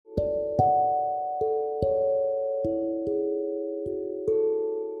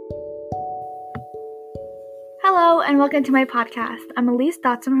Hello and welcome to my podcast. I'm Elise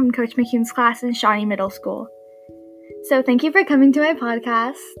Dotson from Coach McCune's class in Shawnee Middle School. So thank you for coming to my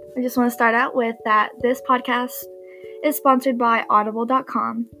podcast. I just want to start out with that this podcast is sponsored by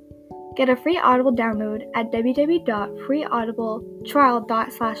Audible.com. Get a free Audible download at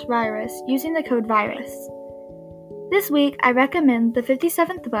www.freeaudibletrial.com/virus using the code VIRUS. This week, I recommend The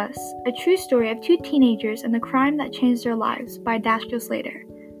 57th Bus, a true story of two teenagers and the crime that changed their lives by Dashka Slater.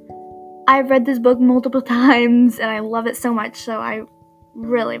 I've read this book multiple times and I love it so much, so I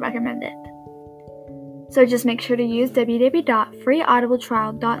really recommend it. So just make sure to use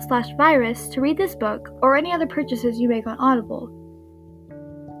www.freeaudibletrial.com/virus to read this book or any other purchases you make on Audible.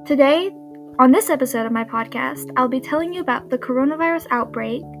 Today, on this episode of my podcast, I'll be telling you about the coronavirus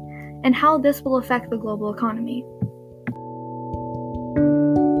outbreak and how this will affect the global economy.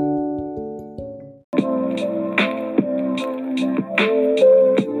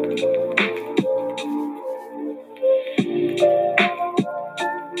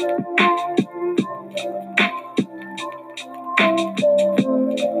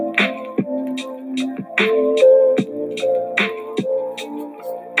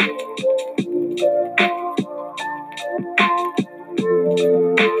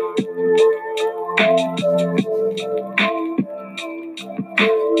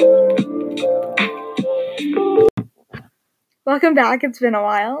 Welcome back, it's been a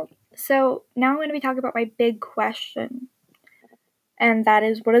while. So now I'm going to be talking about my big question. And that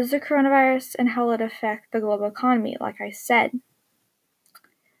is, what is the coronavirus and how will it affect the global economy, like I said.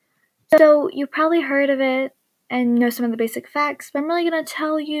 So you probably heard of it and know some of the basic facts, but I'm really going to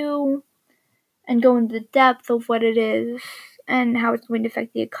tell you and go into the depth of what it is and how it's going to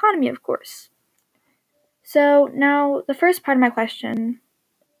affect the economy, of course. So now the first part of my question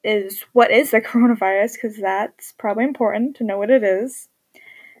is, what is the coronavirus? Because that's probably important to know what it is.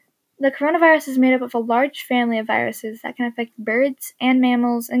 The coronavirus is made up of a large family of viruses that can affect birds and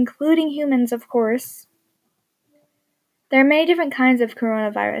mammals, including humans, of course. There are many different kinds of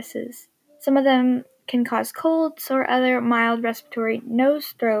coronaviruses. Some of them can cause colds or other mild respiratory,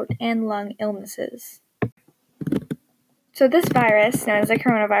 nose, throat, and lung illnesses. So this virus, known as the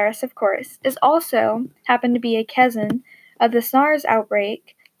coronavirus, of course, is also happened to be a cousin of the SARS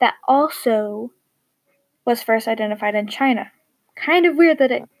outbreak that also was first identified in China. Kind of weird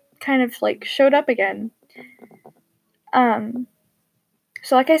that it kind of showed up again. So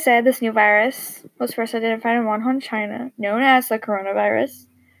like I said, this new virus was first identified in Wuhan, China, known as the coronavirus.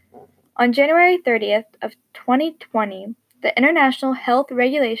 On January 30th of 2020, the International Health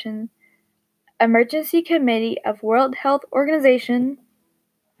Regulation Emergency Committee of World Health Organization,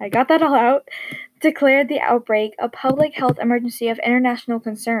 I got that all out, declared the outbreak a public health emergency of international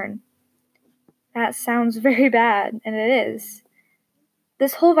concern. That sounds very bad, and it is.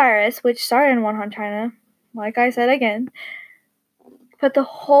 This whole virus, which started in Wuhan, China, like I said again, put the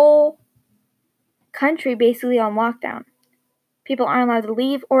whole country basically on lockdown. People aren't allowed to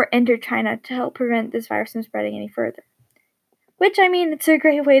leave or enter China to help prevent this virus from spreading any further. Which, it's a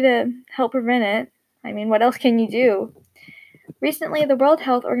great way to help prevent it. What else can you do? Recently, the World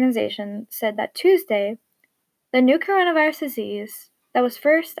Health Organization said that Tuesday, the new coronavirus disease that was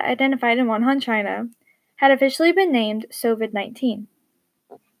first identified in Wuhan, China, had officially been named COVID-19.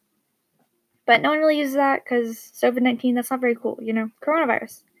 But no one really uses that because COVID-19, that's not very cool,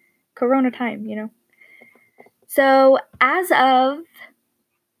 Coronavirus. Corona time, So, as of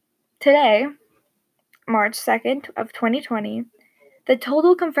today, March 2nd of 2020, the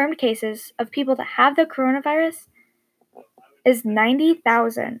total confirmed cases of people that have the coronavirus is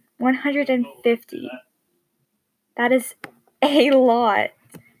 90,150. That is a lot.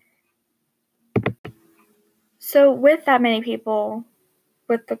 So with that many people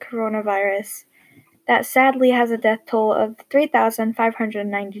with the coronavirus, that sadly has a death toll of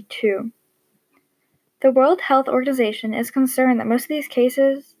 3,592. The World Health Organization is concerned that most of these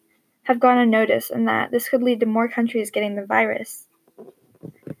cases have gone unnoticed and that this could lead to more countries getting the virus.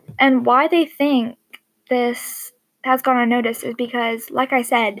 And why they think this has gone unnoticed is because, like I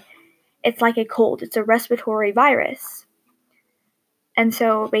said, it's like a cold. It's a respiratory virus. And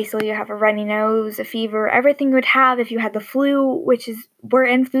so basically you have a runny nose, a fever, everything you would have if you had the flu, we're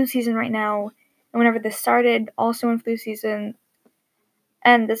in flu season right now. And whenever this started, also in flu season.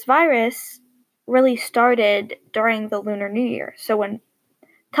 And this virus really started during the Lunar New Year. So when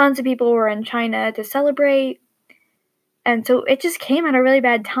tons of people were in China to celebrate. And so it just came at a really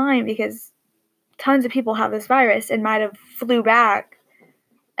bad time because tons of people have this virus and might have flew back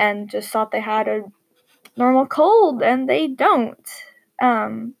and just thought they had a normal cold, and they don't.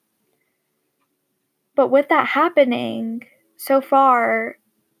 But with that happening, so far,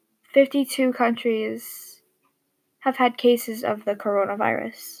 52 countries have had cases of the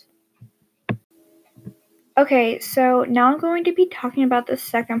coronavirus. Okay, so now I'm going to be talking about the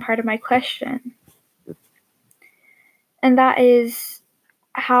second part of my question. And that is,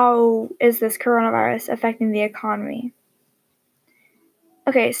 how is this coronavirus affecting the economy?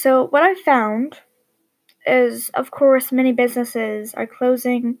 Okay, so what I've found is, of course, many businesses are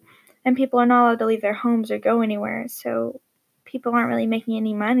closing and people are not allowed to leave their homes or go anywhere. So people aren't really making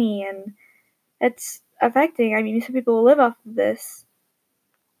any money, and it's affecting. I mean, some people live off of this.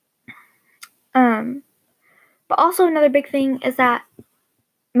 But also another big thing is that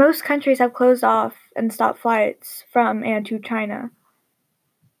most countries have closed off and stopped flights from and to China.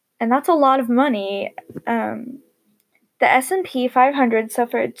 And that's a lot of money. The S&P 500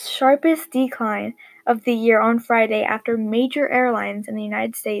 suffered its sharpest decline of the year on Friday after major airlines in the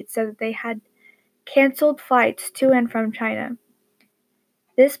United States said that they had canceled flights to and from China.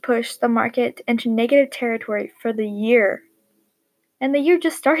 This pushed the market into negative territory for the year. And the year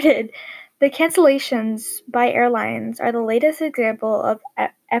just started. The cancellations by airlines are the latest example of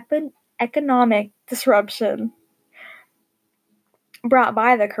economic disruption brought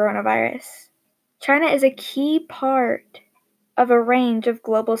by the coronavirus. China is a key part of a range of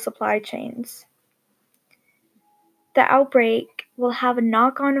global supply chains. The outbreak will have a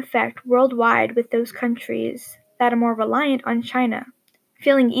knock-on effect worldwide, with those countries that are more reliant on China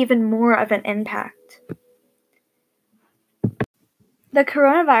feeling even more of an impact. The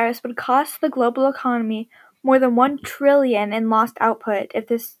coronavirus would cost the global economy more than $1 trillion in lost output if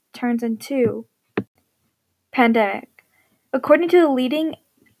this turns into pandemic. According to the leading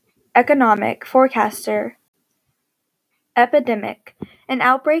economic forecaster, epidemic, an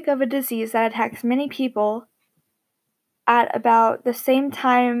outbreak of a disease that attacks many people at about the same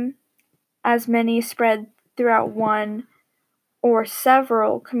time as many spread throughout one or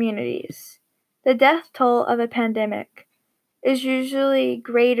several communities. The death toll of a pandemic is usually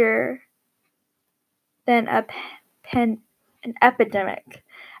greater than an epidemic.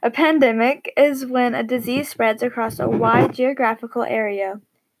 A pandemic is when a disease spreads across a wide geographical area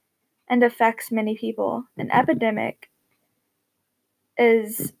and affects many people. An epidemic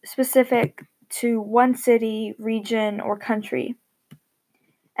is specific to one city, region, or country.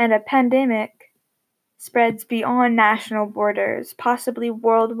 And a pandemic spreads beyond national borders, possibly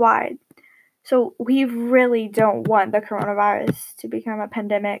worldwide. So we really don't want the coronavirus to become a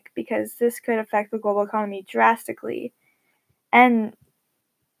pandemic, because this could affect the global economy drastically and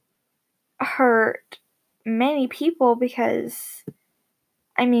hurt many people, because,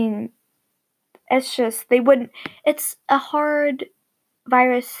 I mean, it's a hard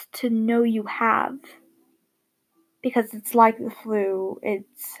virus to know you have, because it's like the flu. It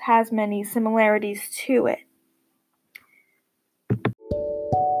has many similarities to it.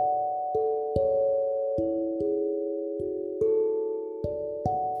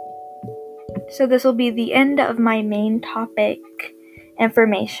 So this will be the end of my main topic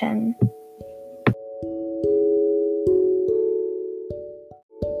information.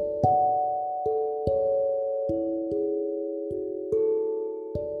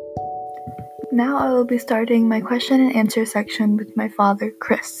 Now I will be starting my question and answer section with my father,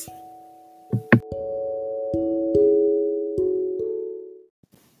 Chris.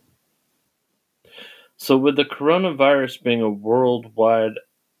 So with the coronavirus being a worldwide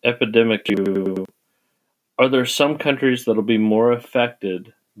epidemic, are there some countries that'll be more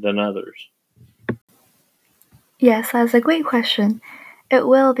affected than others? Yes, that's a great question. It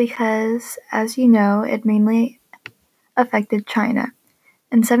will, because, as you know, it mainly affected China,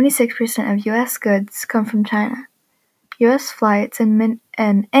 and 76% of U.S. goods come from China. U.S. flights and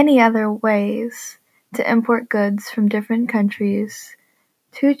any other ways to import goods from different countries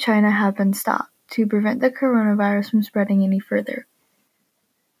to China have been stopped to prevent the coronavirus from spreading any further.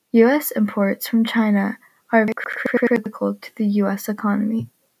 U.S. imports from China are critical to the U.S. economy.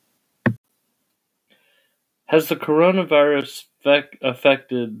 Has the coronavirus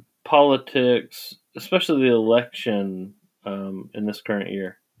affected politics, especially the election in this current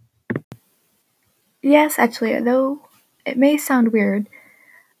year? Yes, actually, though it may sound weird,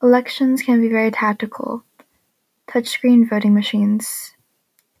 elections can be very tactical. Touchscreen voting machines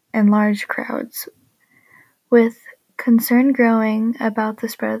and large crowds. With concern growing about the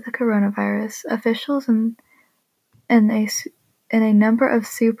spread of the coronavirus, officials in a number of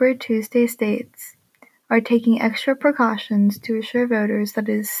Super Tuesday states are taking extra precautions to assure voters that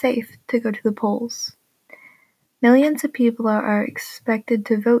it is safe to go to the polls. Millions of people are expected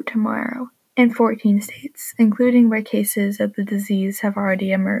to vote tomorrow in 14 states, including where cases of the disease have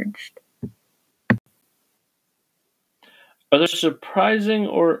already emerged. Are there surprising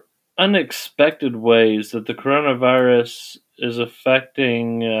or unexpected ways that the coronavirus is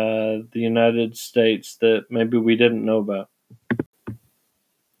affecting the United States that maybe we didn't know about?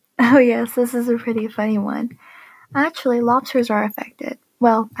 Oh yes, this is a pretty funny one. Actually, lobsters are affected.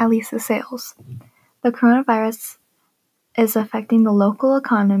 Well, at least the sales. The coronavirus is affecting the local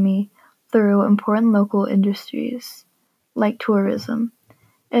economy through important local industries like tourism.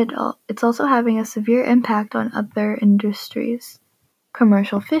 It's also having a severe impact on other industries.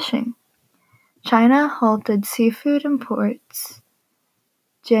 Commercial fishing. China halted seafood imports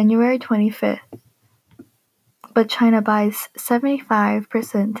January 25th, but China buys 75%,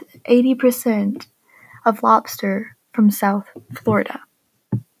 80% of lobster from South Florida.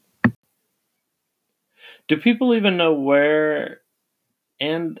 Do people even know where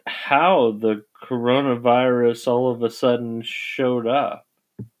and how the coronavirus all of a sudden showed up?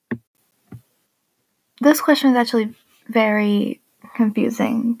 This question is actually very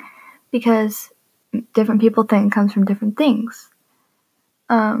confusing because different people think it comes from different things.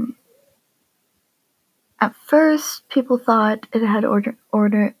 At first, people thought it had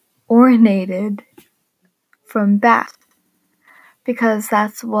originated from bats because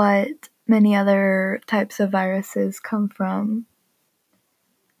that's what many other types of viruses come from.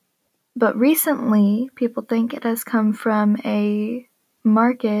 But recently, people think it has come from a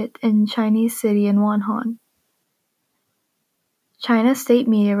market in Chinese city in Wuhan. China's state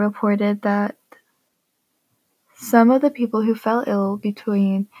media reported that some of the people who fell ill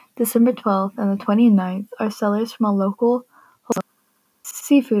between December 12th and the 29th are sellers from a local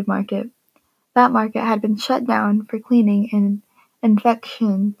seafood market. That market had been shut down for cleaning and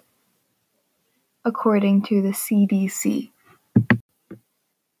infection, according to the CDC.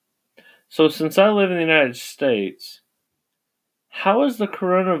 So, since I live in the United States, how is the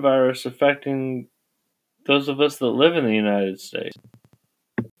coronavirus affecting those of us that live in the United States?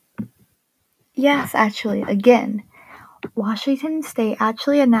 Yes, actually, again, Washington State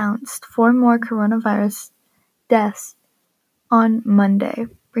actually announced 4 more coronavirus deaths on Monday,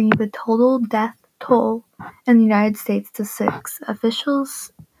 bringing the total death toll in the United States to 6.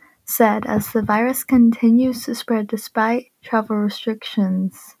 Officials said as the virus continues to spread despite travel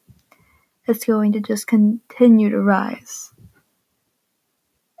restrictions, it's going to just continue to rise.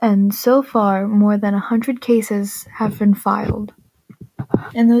 And so far, more than 100 cases have been filed.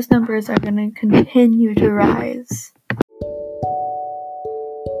 And those numbers are going to continue to rise.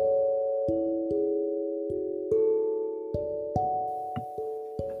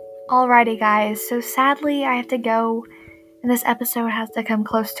 Alrighty, guys, so sadly I have to go, and this episode has to come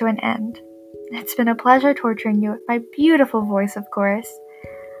close to an end. It's been a pleasure torturing you with my beautiful voice, of course.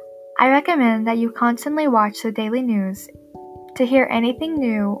 I recommend that you constantly watch the daily news to hear anything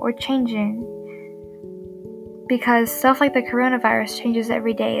new or changing, because stuff like the coronavirus changes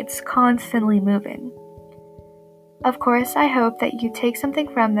every day. It's constantly moving. Of course, I hope that you take something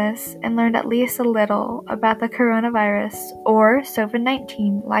from this and learned at least a little about the coronavirus or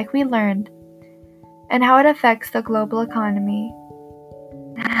COVID-19 like we learned, and how it affects the global economy.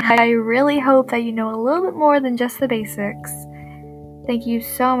 I really hope that you know a little bit more than just the basics. Thank you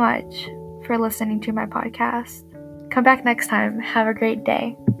so much for listening to my podcast. Come back next time. Have a great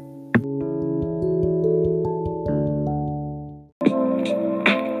day.